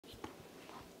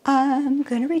I'm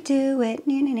gonna redo it.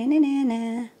 Na, na, na, na,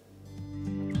 na.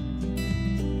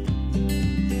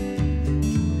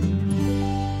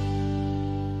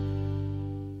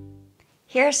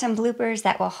 Here are some bloopers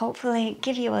that will hopefully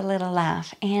give you a little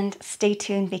laugh, and stay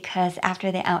tuned because after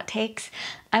the outtakes,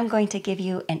 I'm going to give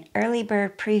you an early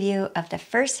bird preview of the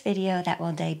first video that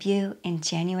will debut in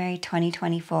January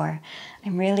 2024.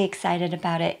 I'm really excited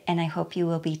about it, and I hope you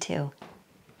will be too.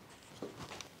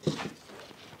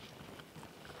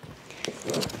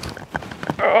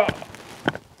 Oh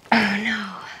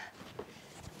no.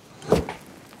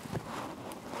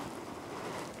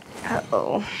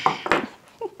 Uh-oh.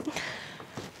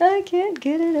 I can't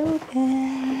get it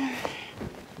open.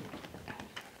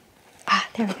 Ah,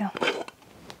 there we go.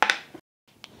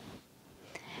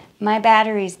 My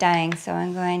battery's dying, so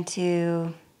I'm going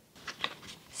to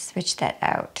switch that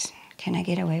out. Can I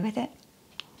get away with it?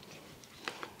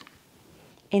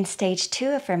 In stage 2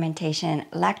 of fermentation,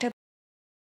 lactobacillus,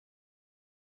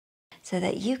 so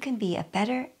that you can be a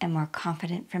better and more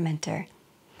confident fermenter.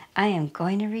 I am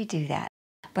going to redo that,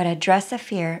 but address a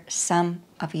fear some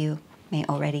of you may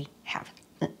already have.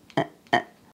 Boy,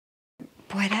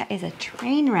 that is a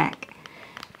train wreck.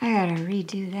 I gotta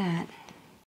redo that.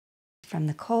 From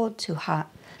the cold to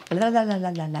hot. La la la la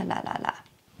la la la la la.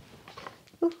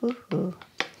 Ooh, ooh, ooh.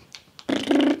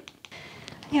 I'm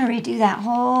gonna redo that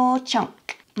whole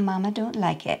chunk. Mama don't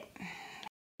like it.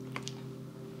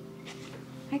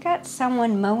 I got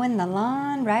someone mowing the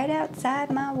lawn right outside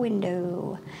my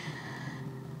window.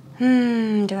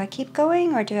 Do I keep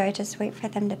going or do I just wait for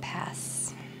them to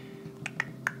pass?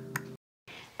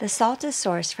 The salt is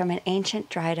sourced from an ancient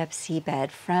dried up seabed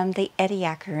from the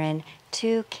Ediacaran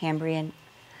to Cambrian.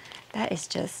 That is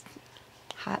just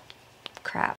hot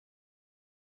crap.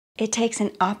 It takes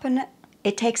an optimum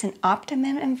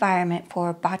environment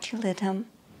for botulinum.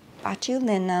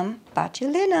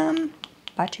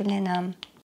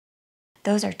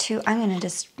 Those are two. I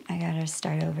gotta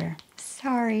start over.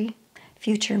 Sorry.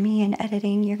 Future me in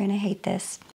editing, you're gonna hate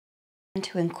this. And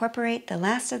to incorporate the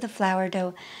last of the flour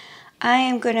dough,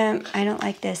 I don't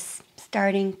like this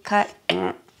starting cut.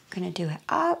 I'm gonna do it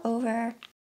all over.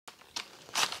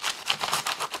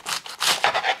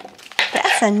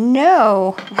 That's a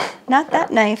no, not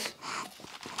that knife.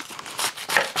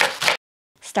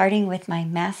 Starting with my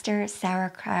master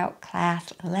sauerkraut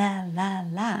class, la la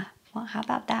la. Well, how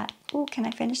about that? Ooh, can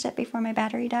I finish it before my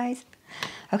battery dies?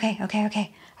 Okay.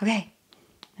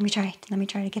 Let me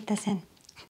try to get this in.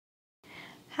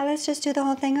 Let's just do the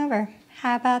whole thing over.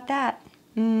 How about that?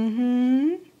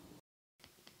 I'm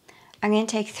gonna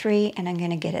take 3 and I'm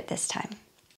gonna get it this time.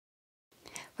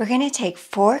 We're gonna take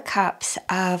 4 cups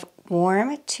of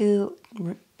warm to,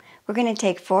 we're gonna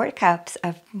take 4 cups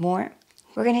of warm,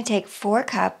 we're gonna take 4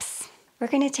 cups,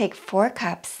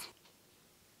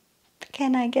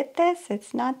 Can I get this?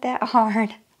 It's not that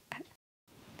hard.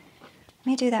 Let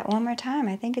me do that one more time.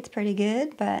 I think it's pretty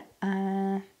good, but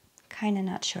kind of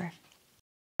not sure.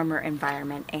 Warmer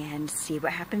environment and see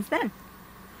what happens then.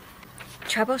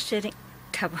 Troubleshooting.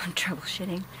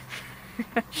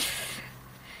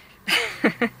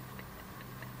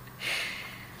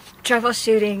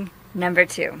 Troubleshooting number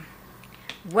 2.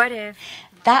 What if...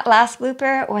 That last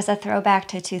blooper was a throwback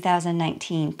to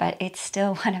 2019, but it's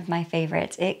still one of my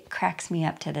favorites. It cracks me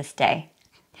up to this day.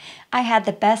 I had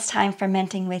the best time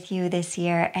fermenting with you this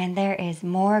year, and there is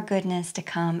more goodness to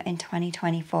come in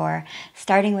 2024,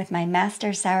 starting with my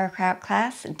Master Sauerkraut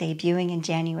class debuting in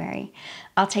January.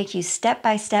 I'll take you step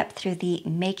by step through the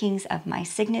makings of my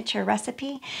signature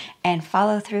recipe and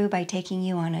follow through by taking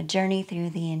you on a journey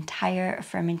through the entire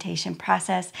fermentation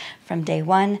process from day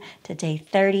 1 to day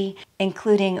 30,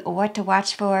 including what to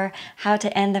watch for, how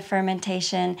to end the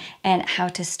fermentation, and how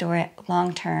to store it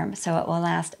long term so it will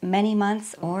last many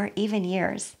months or even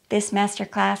years. This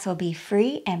masterclass will be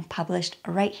free and published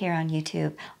right here on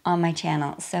YouTube on my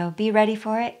channel, so be ready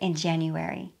for it in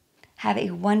January. Have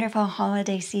a wonderful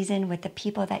holiday season with the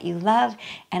people that you love,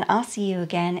 and I'll see you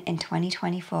again in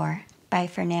 2024. Bye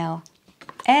for now.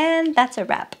 And that's a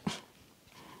wrap.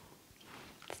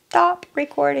 Stop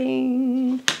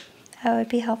recording. That would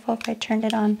be helpful if I turned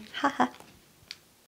it on. Haha.